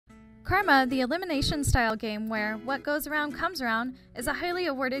Karma, the elimination-style game where what goes around comes around, is a highly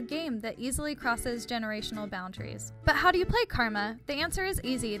awarded game that easily crosses generational boundaries. But how do you play Karma? The answer is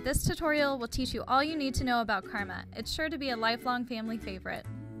easy. This tutorial will teach you all you need to know about Karma. It's sure to be a lifelong family favorite.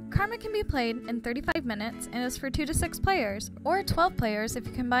 Karma can be played in 35 minutes and is for 2 to 6 players, or 12 players if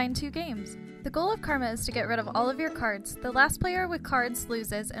you combine 2 games. The goal of Karma is to get rid of all of your cards. The last player with cards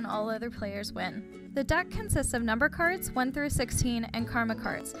loses and all other players win. The deck consists of number cards 1 through 16 and Karma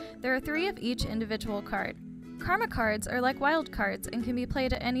cards. There are 3 of each individual card. Karma cards are like wild cards and can be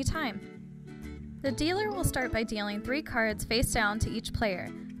played at any time. The dealer will start by dealing 3 cards face down to each player.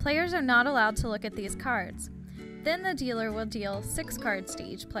 Players are not allowed to look at these cards. Then the dealer will deal 6 cards to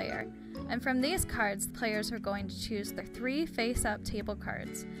each player. And from these cards, the players are going to choose their 3 face-up table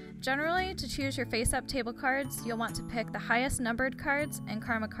cards. Generally, to choose your face-up table cards, you'll want to pick the highest numbered cards and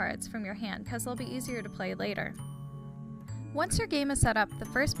Karma cards from your hand because they'll be easier to play later. Once your game is set up, the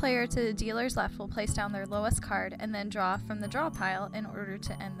first player to the dealer's left will place down their lowest card and then draw from the draw pile in order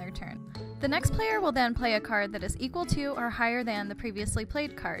to end their turn. The next player will then play a card that is equal to or higher than the previously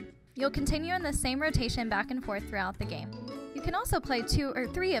played card. You'll continue in the same rotation back and forth throughout the game. You can also play 2 or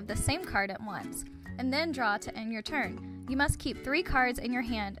 3 of the same card at once, and then draw to end your turn. You must keep 3 cards in your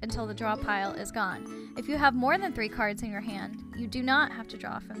hand until the draw pile is gone. If you have more than 3 cards in your hand, you do not have to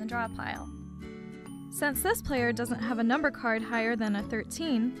draw from the draw pile. Since this player doesn't have a number card higher than a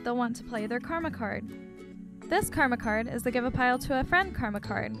 13, they'll want to play their Karma card. This Karma card is the Give a Pile to a Friend Karma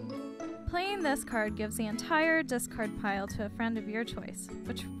card. Playing this card gives the entire discard pile to a friend of your choice,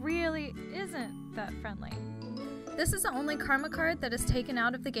 which really isn't that friendly. This is the only Karma card that is taken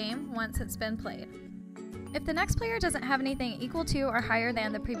out of the game once it's been played. If the next player doesn't have anything equal to or higher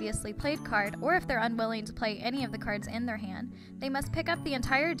than the previously played card, or if they're unwilling to play any of the cards in their hand, they must pick up the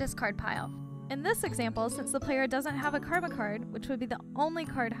entire discard pile. In this example, since the player doesn't have a Karma card, which would be the only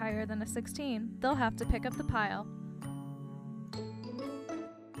card higher than a 16, they'll have to pick up the pile.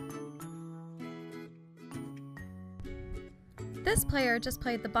 This player just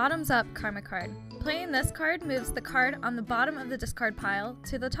played the bottoms-up Karma card. Playing this card moves the card on the bottom of the discard pile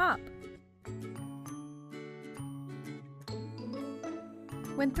to the top.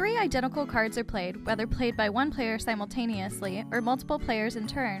 When 3 identical cards are played, whether played by one player simultaneously or multiple players in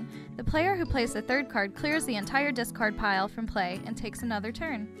turn, the player who plays the 3rd card clears the entire discard pile from play and takes another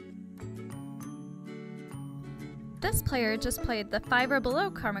turn. This player just played the 5 or below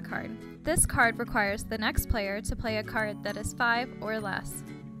Karma card. This card requires the next player to play a card that is 5 or less.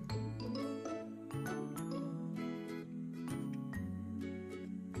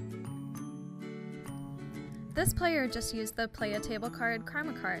 This player just used the Play a Table card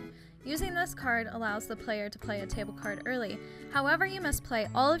Karma card. Using this card allows the player to play a table card early. However, you must play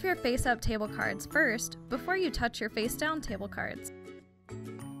all of your face-up table cards first before you touch your face-down table cards.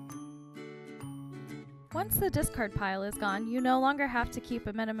 Once the discard pile is gone, you no longer have to keep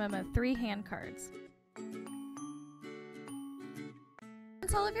a minimum of 3 hand cards.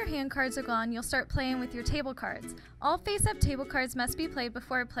 Once all of your hand cards are gone, you'll start playing with your table cards. All face-up table cards must be played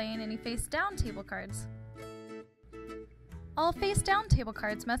before playing any face-down table cards. All face-down table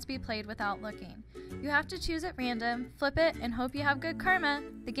cards must be played without looking. You have to choose at random, flip it, and hope you have good karma.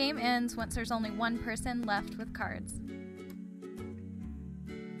 The game ends once there's only one person left with cards.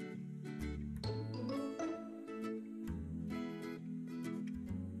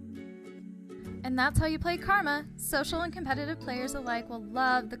 And that's how you play Karma. Social and competitive players alike will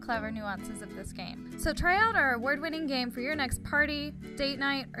love the clever nuances of this game. So try out our award-winning game for your next party, date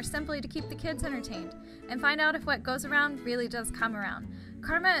night, or simply to keep the kids entertained, and find out if what goes around really does come around.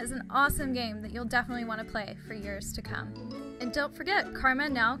 Karma is an awesome game that you'll definitely want to play for years to come. And don't forget, Karma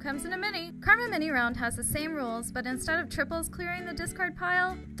now comes in a mini. Karma Mini Round has the same rules, but instead of triples clearing the discard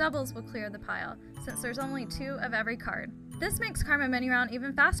pile, doubles will clear the pile, since there's only 2 of every card. This makes Karma Mini Round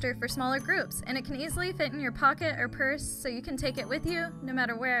even faster for smaller groups, and it can easily fit in your pocket or purse so you can take it with you no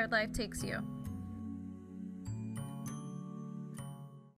matter where life takes you.